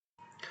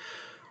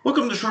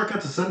Welcome to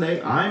Shortcut to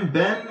Sunday. I'm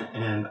Ben,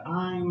 and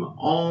I'm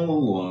all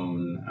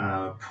alone.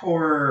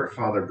 Poor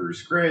Father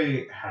Bruce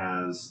Gray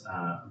has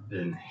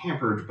been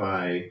hampered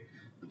by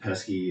the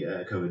pesky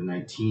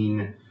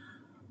COVID-19,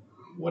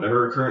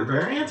 whatever current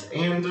variant,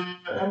 and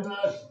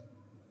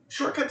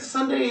Shortcut to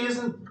Sunday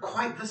isn't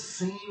quite the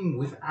same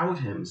without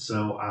him.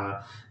 So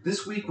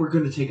this week we're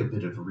going to take a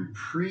bit of a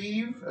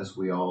reprieve as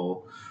we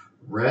all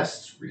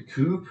rest,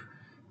 recoup,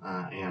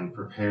 and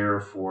prepare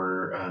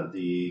for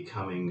the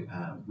coming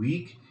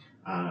week.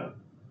 Uh,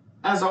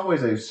 as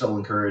always, I still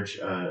encourage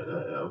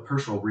a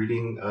personal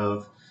reading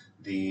of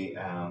the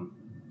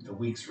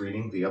week's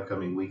reading, the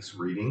upcoming week's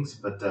readings.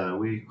 But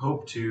we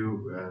hope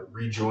to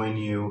rejoin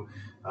you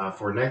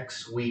for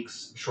next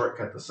week's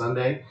Shortcut to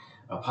Sunday.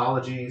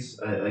 Apologies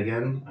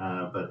again,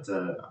 but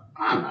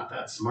I'm not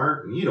that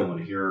smart, and you don't want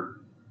to hear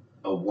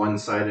a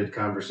one-sided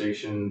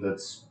conversation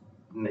that's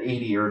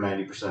 80 or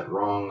 90%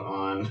 wrong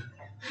on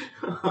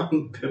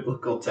on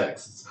biblical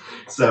texts.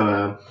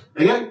 So,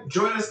 again,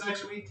 join us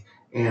next week.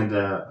 And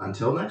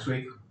until next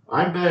week,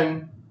 I'm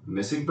Ben,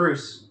 missing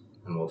Bruce,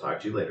 and we'll talk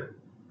to you later.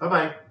 Bye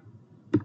bye.